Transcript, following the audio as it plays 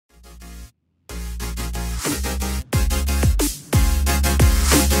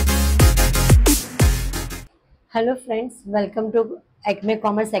Hello friends, welcome to Acme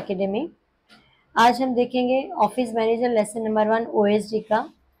commerce academy. आज हम देखेंगे office manager lesson number 1 OSD का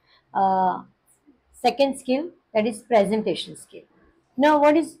second skill, that is presentation skill. Now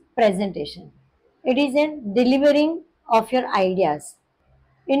what is presentation? It is an delivering of your ideas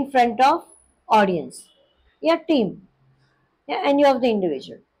in front of audience, your team, yeah, any of the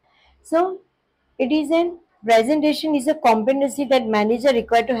individual. So it is an presentation is a competency that manager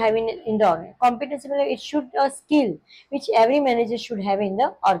required to have in the organization. Competency मतलब it should a skill which every manager should have in the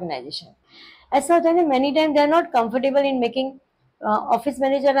organization. ऐसा होता है ना, many times they are not comfortable in making office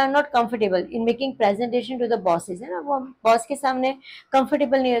manager are not comfortable in making presentation to the bosses, है ना। वो boss के सामने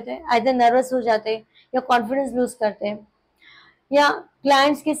comfortable नहीं होते, आइदर नर्वस हो जाते हैं या कॉन्फिडेंस लूज करते हैं, या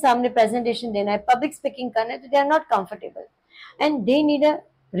क्लाइंट्स के सामने प्रेजेंटेशन देना है, पब्लिक स्पीकिंग करना है, तो they are not comfortable and they need a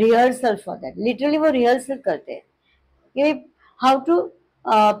rehearsal for that. Literally वो रिहर्सल करते हैं कि how to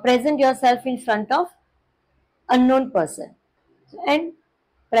present your self in front of unknown person. And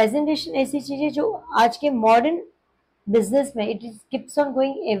presentation ऐसी चीज है जो आज के मॉडर्न बिजनेस में it is keeps on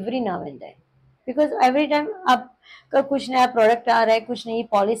going every now and then, because every time आपका कुछ नया प्रोडक्ट आ रहा है, कुछ नई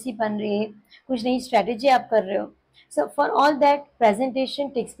पॉलिसी बन रही है, कुछ नई स्ट्रेटेजी आप कर रहे हो। So for all that,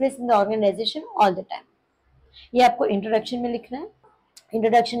 presentation takes place in the organization all the time. ये आपको इंट्रोडक्शन में लिखना है।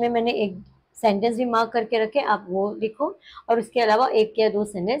 इंट्रोडक्शन में मैंने एक सेंटेंस भी मार्क करके रखे, आप वो लिखो, और उसके अलावा एक या दो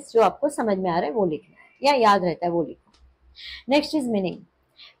सेंटेंस जो आपको समझ में आ रहा है वो लिखना है या याद रहता है वो लिखो। Next is meaning.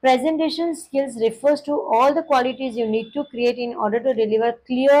 Presentation skills refers to all the qualities you need to create in order to deliver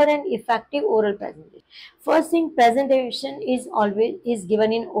clear and effective oral presentation. First thing, presentation is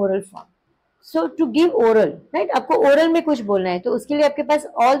given in oral form. So to give oral, right, आपको oral में कुछ बोलना है तो उसके लिए आपके पास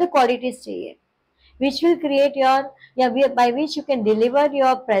all the qualities चाहिए विच विल क्रिएट योर या by which you can deliver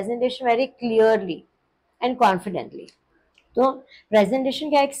your presentation very clearly and confidently. तो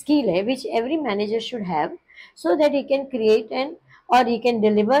प्रेजेंटेशन का एक स्किल है which every manager should have so that he can create and और he can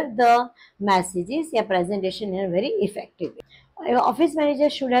deliver the messages या presentation in a very effective way. Office manager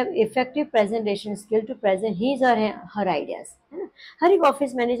should have effective presentation skill to present his और हर ideas, है ना। हर एक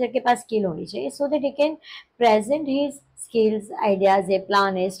office manager के पास skill होनी चाहिए so that he can present his skills, ideas है,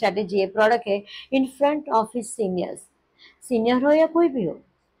 plan है, स्ट्रेटेजी है, प्रोडक्ट है in front of his seniors. Senior हो या कोई भी हो,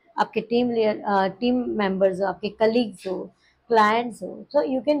 आपके टीम मेंबर्स हो, आपके कलीग्स हो, clients हो, so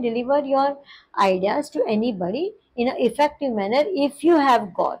you can deliver your ideas to anybody in an effective manner if you have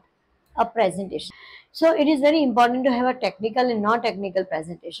got a presentation. So it is very important to have a technical and non-technical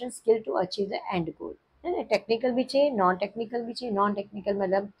presentation skill to achieve the end goal. Technical भी चाहिए, non technical भी चाहिए। Non technical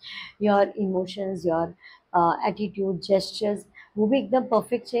मतलब your emotions, your attitude, gestures, वो भी एकदम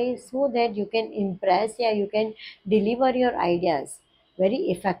perfect चाहिए so that you can impress या you can deliver your ideas very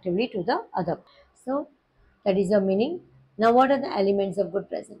effectively to the other. So that is the meaning. Now what are the elements of good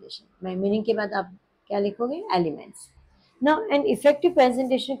presentation? My meaning के बाद आप क्या लिखोगे? Elements. Now an effective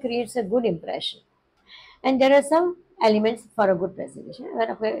presentation creates a good impression and there are some elements for a good presentation.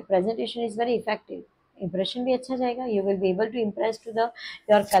 अगर आपका presentation is very effective, impression भी अच्छा जाएगा, you will be able to impress to the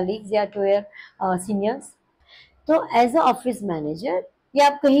your colleagues या to your seniors. तो as a office manager या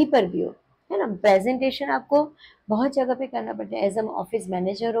आप कहीं पर भी हो, है ना, प्रेजेंटेशन आपको बहुत जगह पे करना पड़ता है। एज अ ऑफिस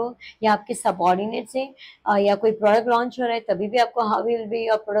मैनेजर हो या आपके सबऑर्डिनेट से या कोई प्रोडक्ट लॉन्च हो रहा है तभी भी आपको how will be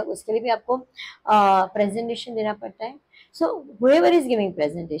your product, उसके लिए भी आपको प्रेजेंटेशन देना पड़ता है। सो हूएवर इज गिविंग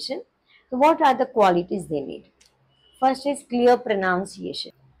प्रेजेंटेशन, तो what are the qualities they need? First is clear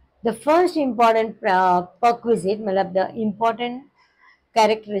pronunciation. The first important perquisite मतलब the important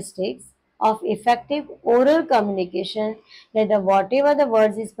characteristics of effective oral communication that the whatever the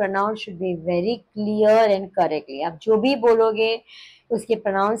words is pronounced should be very clear and correctly. आप जो भी बोलोगे उसके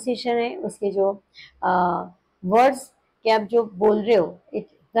pronunciation है, उसके जो words के आप जो बोल रहे हो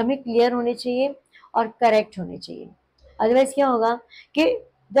एकदम ही क्लियर होने चाहिए और करेक्ट होने चाहिए। अदरवाइज क्या होगा कि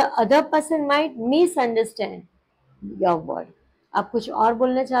the other person might misunderstand your word. आप कुछ और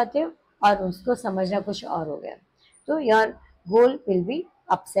बोलना चाहते हो और उसको समझना कुछ और हो गया, तो your goal will be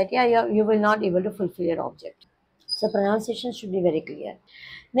upset, yeah, you will not able to fulfill your object. So pronunciation should be very clear.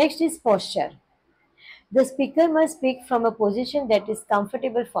 Next is posture. The speaker must speak from a position that is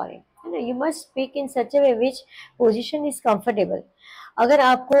comfortable for him. You must speak in such a way which position is comfortable. अगर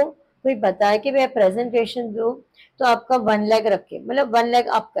आपको कोई बताए कि भाई presentation दो तो आपका one leg रखे, मतलब वन लेग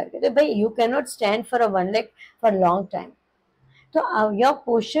अप करके, तो भाई you can not stand for a one leg for long time. तो your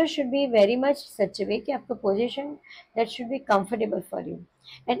posture should be very much सच वे कि आपका position that should be comfortable for you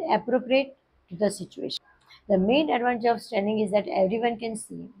and appropriate to the situation. The main advantage of standing is that everyone can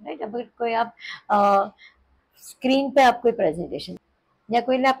see, right. अगर कोई आप screen पे आप कोई presentation या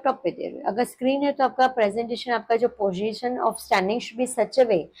कोई लैपटॉप पे दे रहे हो, अगर स्क्रीन है तो आपका प्रेजेंटेशन, आपका जो position of standing should be सच अ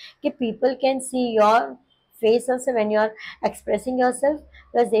वे कि people can see your face also when you are expressing yourself,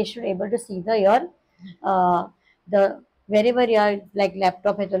 plus they should able to see your uh, the wherever you are, like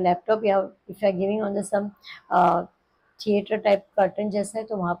laptop है तो laptop, या if you are giving on the some theatre type curtain जैसा है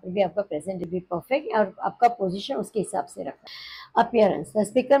तो वहाँ पर भी आपका प्रेजेंट भी परफेक्ट और आपका पोजीशन उसके हिसाब से रखना। Appearance, the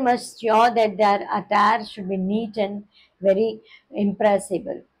speaker must sure that their attire should be neat and very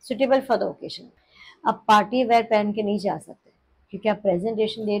इम्प्रेसिबल, suitable for the occasion. आप पार्टी वेयर पहन के नहीं जा सकते क्योंकि आप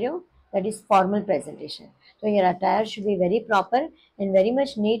प्रेजेंटेशन दे रहे हो, दैट इज फॉर्मल प्रेजेंटेशन, तो your attire should be very proper and very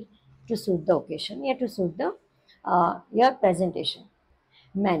much NEET to suit the occasion या to suit the your presentation.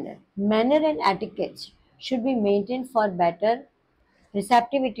 Manner and etiquette should be maintained for better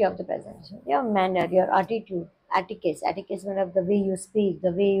receptivity of the presentation. Your manner, your attitude, etiquette means the way you speak,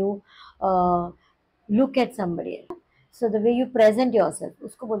 the way you uh, look at somebody, so the way you present yourself,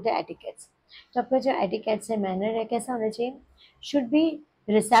 उसको बोलते हैं etiquette। तो आपका जो etiquette है, manner है, कैसा होना चाहिए? Should be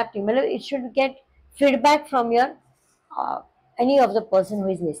receptive, मतलब it should get feedback from your any of the person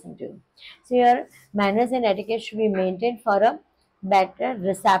who is listening to you. So your manners and etiquette should be maintained for a better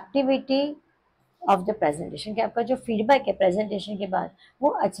receptivity of the presentation, कि आपका जो feedback है presentation के बाद वो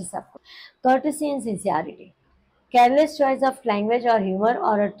अच्छे से आपको। Courtesy and sincerity, careless choice of language और ह्यूमर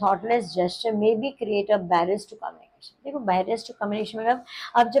और अ thoughtless gesture may be create a barriers to communication. देखो, बैरियर्स टू कम्युनिकेशन मतलब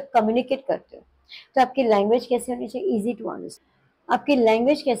आप जब कम्युनिकेट करते हो तो आपकी लैंग्वेज कैसे होनी चाहिए? Easy to understand. आपकी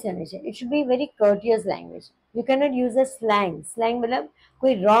लैंग्वेज कैसे होनी चाहिए? It should be very courteous language. You can not use a slang. Slang मतलब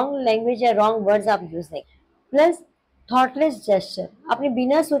कोई रॉन्ग लैंग्वेज या रॉन्ग वर्ड्स आप यूज नहीं। प्लस थॉटलेस जेस्चर, आपने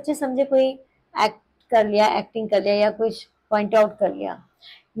बिना सोचे समझे कोई एक्ट कर लिया, एक्टिंग कर लिया या कुछ पॉइंट आउट कर लिया,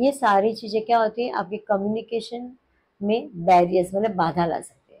 ये सारी चीज़ें क्या होती है? आपकी कम्युनिकेशन में बैरियर्स मतलब बाधा ला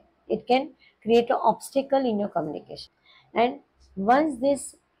सकते हैं। It can create a obstacle in your communication and once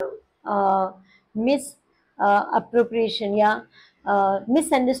this miss appropriation या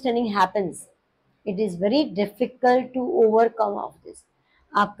misunderstanding happens, it is very difficult to overcome of this।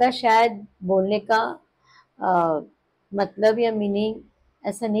 आपका शायद बोलने का मतलब या मीनिंग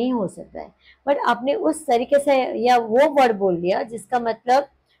ऐसा नहीं हो सकता है, बट आपने उस तरीके से या वो वर्ड बोल लिया जिसका मतलब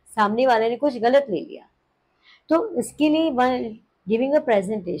सामने वाले ने कुछ गलत ले लिया। तो इसके लिए giving a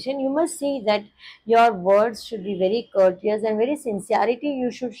presentation you must see that your words should be very courteous and very sincerity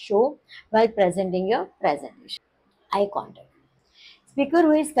you should show while presenting your presentation। Eye contact, speaker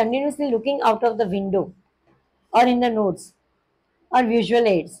who is continuously looking out of the window or in the notes or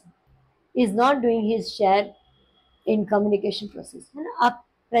visual aids is not doing his share in communication process, है ना? आप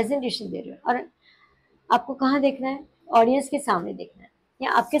presentation दे रहे हो और आपको कहाँ देखना है? ऑडियंस के सामने देखना है,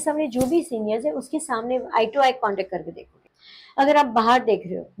 या आपके सामने जो भी सीनियर्स है उसके सामने आई टू आई कांटेक्ट करके देखोगे। अगर आप बाहर देख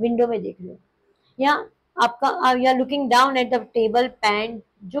रहे हो, विंडो में देख रहे हो, या आपका you are looking down at the table, pan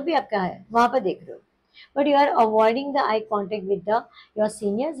जो भी आपका है वहां पर देख रहे हो, but you are avoiding the eye contact with the your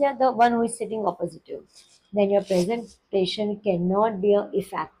seniors या the one who is sitting opposite you, then your presentation cannot be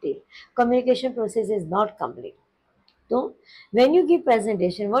effective, communication process is not complete। So when you give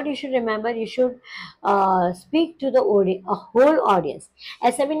presentation, what you should remember, you should speak to the audience, a whole audience।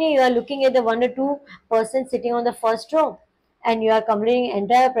 ऐसा भी नहीं you are looking at the one or two person sitting on the first row and you are completing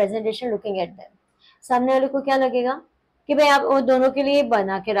entire presentation looking at them। सामने वाले को क्या लगेगा कि भाई आप वो दोनों के लिए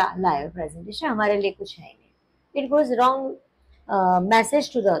बना के लाए हो प्रेजेंटेशन, हमारे लिए कुछ है नहीं। It goes wrong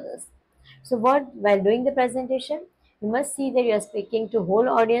message to the others। So what, while doing the presentation, you must see that you are speaking to whole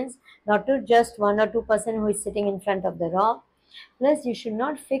audience, not to just one or two person who is sitting in front of the row। Plus you should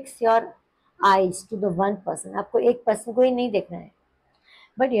not fix your eyes to the one person। आपको एक person को ही नहीं देखना है,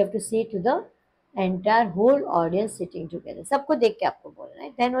 but you have to see to the entire whole audience sitting together। सबको देख के आपको बोलना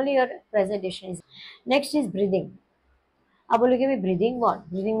है, then only your presentation is। Next is breathing। आप बोलोगे भी breathing what?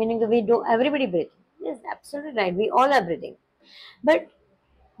 Breathing meaning we do everybody breathe। Yes, absolutely right, we all are breathing, but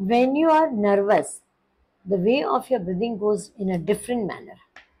when you are nervous the way of your breathing goes in a different manner,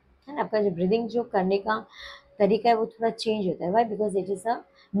 है ना? आपका जो breathing जो करने का तरीका है वो थोड़ा चेंज होता है। Y? Because it is a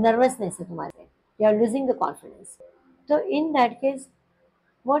nervousness है तुम्हारे, you are losing the confidence. तो in that case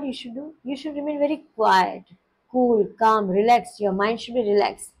what you should do, you should remain very quiet, cool, calm, relaxed, your mind should be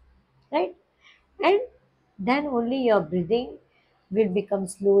relaxed, right? And then only your breathing will become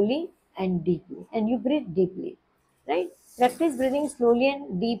slowly and deeply, and you breathe deeply, right? Practice breathing slowly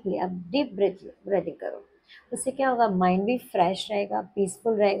and deeply। आप deep breathing करो, उससे क्या होगा? Mind भी fresh रहेगा,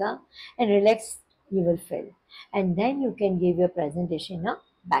 peaceful रहेगा and relax you will feel, and then you can give your presentation in a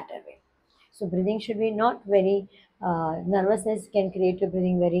better way। So breathing should be not very nervousness can create your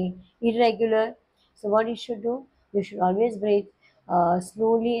breathing very irregular। So what you should do, you should always breathe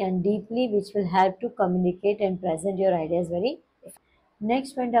slowly and deeply, which will help to communicate and present your ideas very effectively।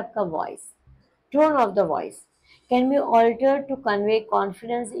 Next point आपका voice, tone of the voice। Can be altar to convey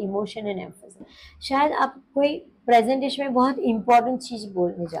confidence, emotion and emphasis. शायद आप कोई presentation में बहुत important चीज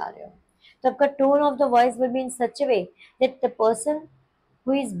बोलने जा रहे हो, तो आपका tone of the voice will be in such a way that the person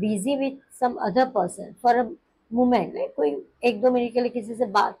who is busy with some other person for a moment, like कोई एक दो मिनट के लिए किसी से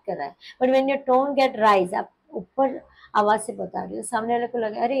बात कर रहा है, but when your tone gate rise, आप ऊपर आवाज से बता रहे हो, सामने वाले को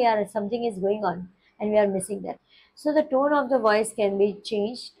लगे अरे यार something is going on and we are missing that. So the tone of the voice can be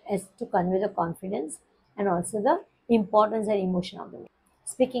changed as to convey the confidence and also the importance and emotion of the voice.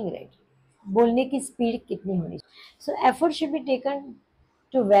 Speaking rate, बोलने की speed कितनी होनी चाहिए. So effort should be taken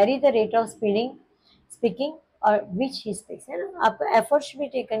to vary the rate of speaking or which he speaks, है ना. आपका effort should be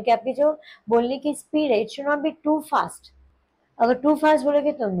taken कि आपकी जो बोलने की स्पीड है, it should not be too fast. अगर टू फास्ट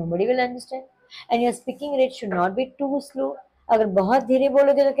बोलोगे तो nobody will understand. And your speaking rate should not be too slow. अगर बहुत धीरे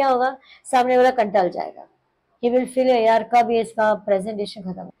बोलोगे तो क्या होगा, सामने वाला कंटाल जाएगा. He will feel यार कब ये इसका प्रेजेंटेशन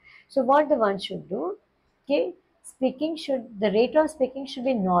खत्म. So what the one should do कि the rate of speaking should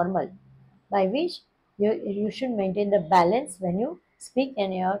be normal, by which you should maintain the balance when you speak,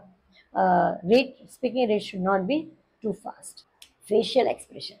 and your speaking rate should not be too fast. Facial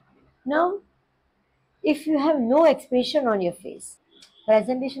expression. Now, if you have no expression on your face,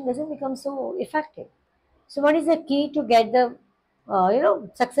 presentation doesn't become so effective. So what is the key to get the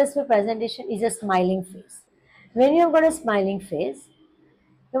successful presentation is a smiling face. When you've got a smiling face,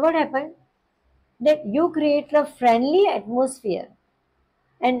 then what happens? That you create a friendly atmosphere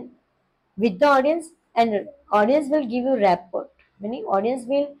and with the audience, and audience will give you rapport, meaning audience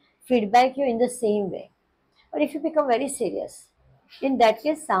will feedback you in the same way. और if you become very serious, in that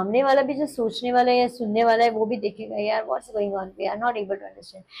case सामने वाला भी जो सोचने वाला है या सुनने वाला है वो भी देखेगा यार what's going on, we are not able to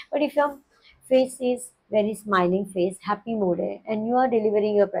understand. But if your face is very smiling face, happy mood है, and you are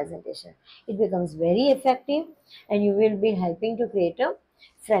delivering your presentation, it becomes very effective and you will be helping to create a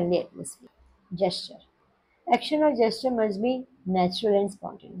friendly atmosphere. Gesture. Action और gesture must be natural and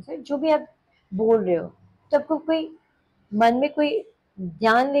spontaneous. जो भी आप बोल रहे हो तो आपको कोई मन में कोई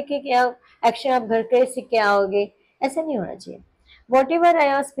ध्यान लेके क्या एक्शन आप घर के सीख के आओगे, ऐसा नहीं होना चाहिए. What ever I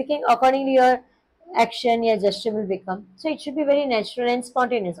R speaking accordingly your action या gesture will become. So it should be very natural and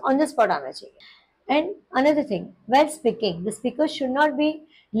spontaneous, on the spot आना चाहिए. And another thing, well speaking the speaker should not be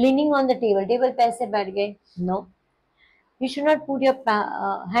leaning on the table. Table पे ऐसे बैठ गए, no. You should not put your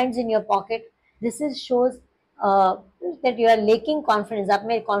hands in your pocket. This is shows that you are lacking confidence. आप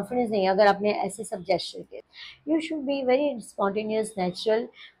में confidence नहीं है अगर आपने ऐसे सब gesture किए. You should be very spontaneous, natural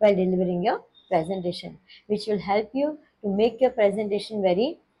while delivering your presentation, which will help you to make your presentation very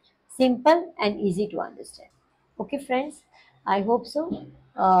simple and easy to understand. Okay, friends, I hope so.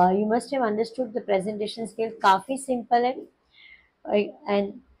 You must have understood the presentation skill. काफी simple है.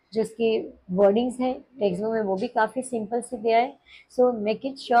 And जो इसकी wordings हैं text book में वो भी काफ़ी simple से दिया है. So make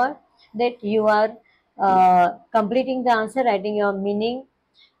it sure that you are completing the answer, writing your meaning,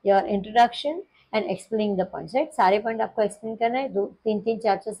 your introduction and explaining the points. Right, सारे पॉइंट आपको एक्सप्लेन करना है. दो तीन तीन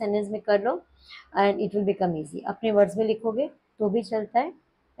चार चार सेंटेंस में कर लो and it will become easy. अपने वर्ड्स में लिखोगे तो भी चलता है.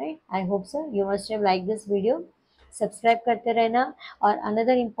 Right, I hope so you must have like this video. Subscribe करते रहना. और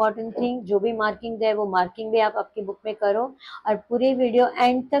अनदर इम्पॉर्टेंट थिंग, जो भी मार्किंग है वो मार्किंग भी आप आपकी बुक में करो और पूरे वीडियो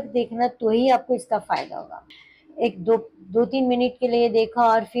एंड तक देखना, तो ही आपको इसका फायदा होगा. एक दो तीन मिनट के लिए देखा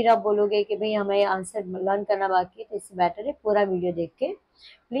और फिर आप बोलोगे कि भाई हमें आंसर लर्न करना बाकी है, तो इससे बेटर है पूरा वीडियो देख के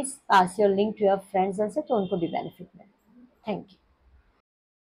please pass your link to your friends also, तो उनको भी बेनिफिट मिले. Thank you.